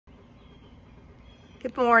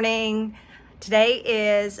Good morning. Today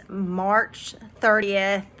is March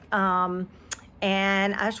 30th,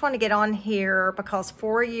 and I just want to get on here because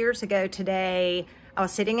 4 years ago today, I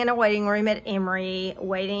was sitting in a waiting room at Emory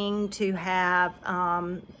waiting to have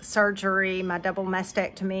surgery, my double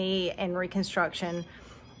mastectomy and reconstruction.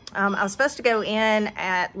 I was supposed to go in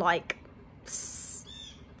at like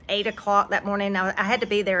 8 o'clock that morning. I had to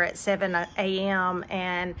be there at 7 a.m.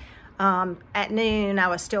 and at noon I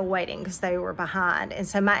was still waiting because they were behind, and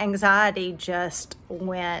so my anxiety just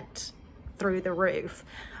went through the roof.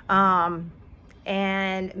 And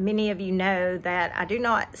many of you know that I do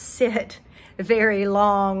not sit very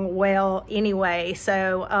long well anyway,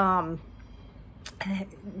 so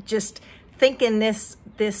just thinking this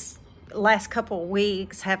last couple of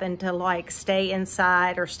weeks having to like stay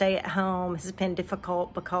inside or stay at home has been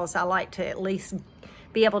difficult because I like to at least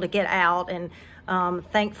be able to get out, and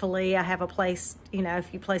thankfully I have a place, a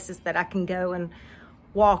few places that I can go and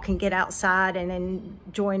walk and get outside and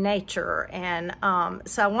enjoy nature. And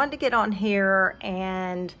so I wanted to get on here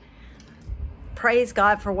and praise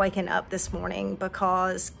God for waking up this morning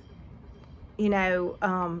because, today,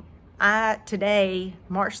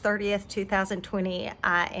 March 30th, 2020,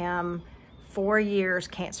 I am 4 years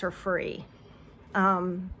cancer free.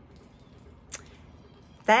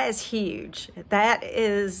 That is huge. That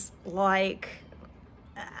is like,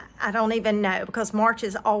 I don't even know, because March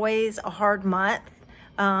is always a hard month.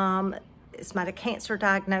 It's my cancer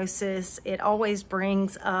diagnosis. It always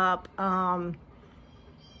brings up,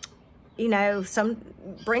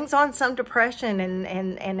 brings on some depression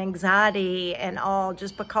and anxiety and all,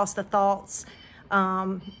 just because the thoughts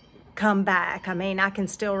come back. I mean, I can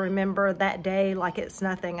still remember that day like it's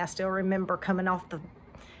nothing. I still remember coming off the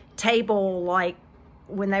table like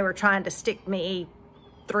when they were trying to stick me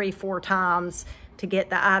 3-4 times to get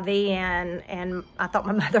the IV in, and I thought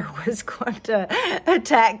my mother was going to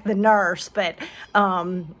attack the nurse, but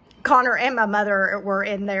Connor and my mother were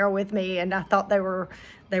in there with me, and I thought they were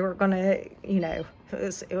going to, it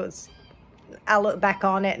was. I look back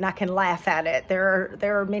on it and I can laugh at it.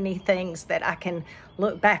 There are many things that I can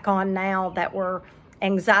look back on now that were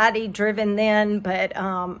anxiety driven then, but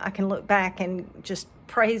I can look back and just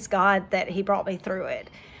praise God that He brought me through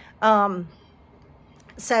it. But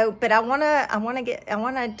I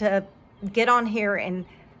wanted to get on here and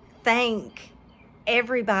thank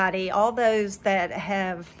everybody, all those that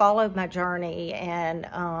have followed my journey and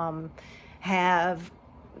have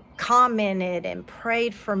commented and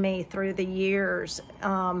prayed for me through the years,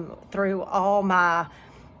 through all my,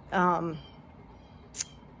 I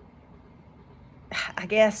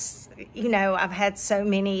guess, I've had so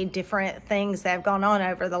many different things that have gone on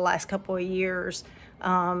over the last couple of years,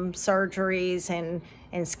 surgeries and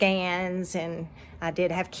scans, and I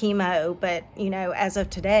did have chemo, but, as of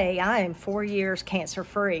today, I am 4 years cancer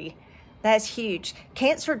free. That's huge.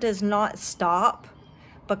 Cancer does not stop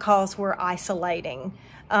because we're isolating.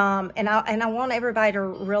 And I want everybody to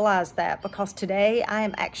realize that, because today I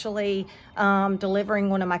am actually delivering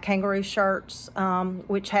one of my kangaroo shirts,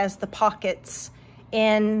 which has the pockets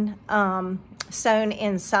sewn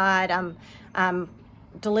inside. I'm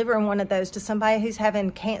delivering one of those to somebody who's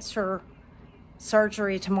having cancer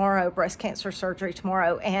surgery tomorrow, breast cancer surgery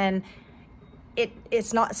tomorrow, and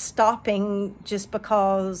it's not stopping just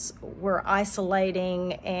because we're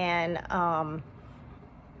isolating. And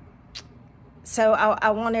so I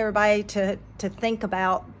want everybody to think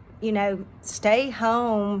about, stay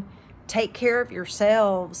home, take care of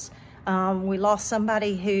yourselves. We lost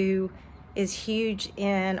somebody who is huge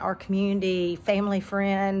in our community, family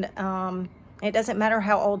friend. It doesn't matter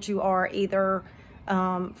how old you are either,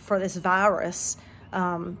 for this virus.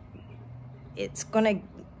 It's going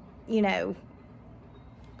to,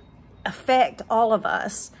 affect all of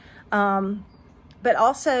us. But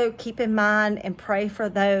also keep in mind and pray for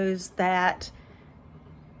those that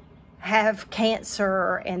have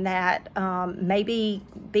cancer and that may be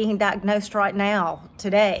being diagnosed right now,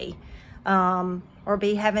 today, or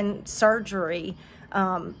be having surgery,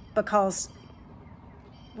 because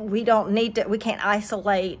we can't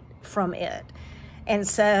isolate from it. And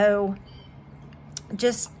so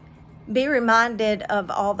just be reminded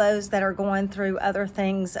of all those that are going through other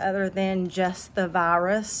things other than just the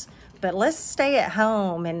virus. But let's stay at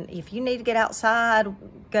home, and if you need to get outside,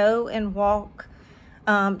 go and walk.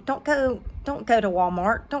 Don't go to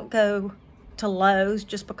Walmart. Don't go to Lowe's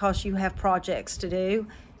just because you have projects to do.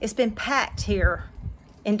 It's been packed here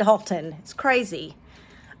in Dalton. It's crazy.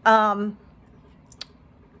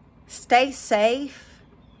 Stay safe.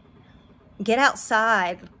 Get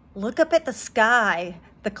outside. Look up at the sky,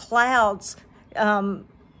 the clouds.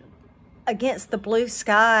 against the blue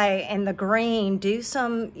sky and the green. Do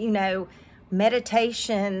some, you know,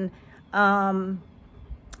 meditation.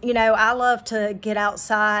 You know, I love to get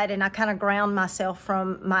outside, and I kind of ground myself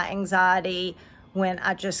from my anxiety when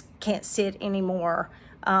I just can't sit anymore.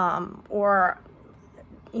 Or,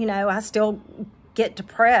 you know, I still get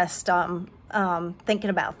depressed thinking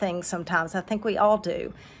about things sometimes. I think we all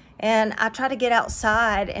do. And I try to get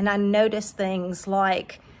outside, and I notice things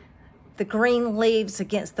like the green leaves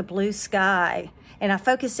against the blue sky, and I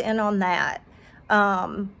focus in on that.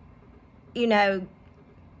 You know,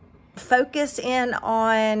 focus in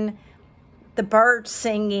on the birds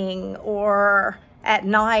singing, or at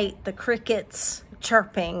night the crickets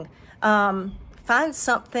chirping. Find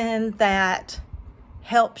something that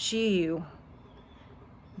helps you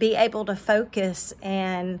be able to focus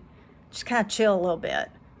and just kind of chill a little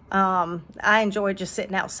bit. I enjoy just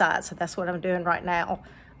sitting outside, so that's what I'm doing right now.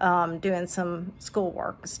 Doing some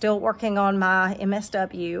schoolwork, still working on my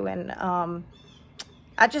MSW, and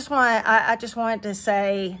I just wanted to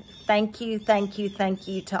say thank you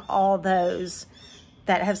to all those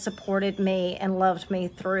that have supported me and loved me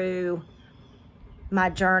through my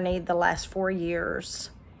journey the last 4 years.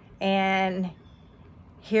 And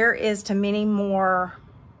here is to many more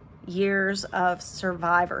years of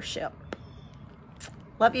survivorship.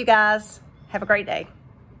 Love you guys. Have a great day.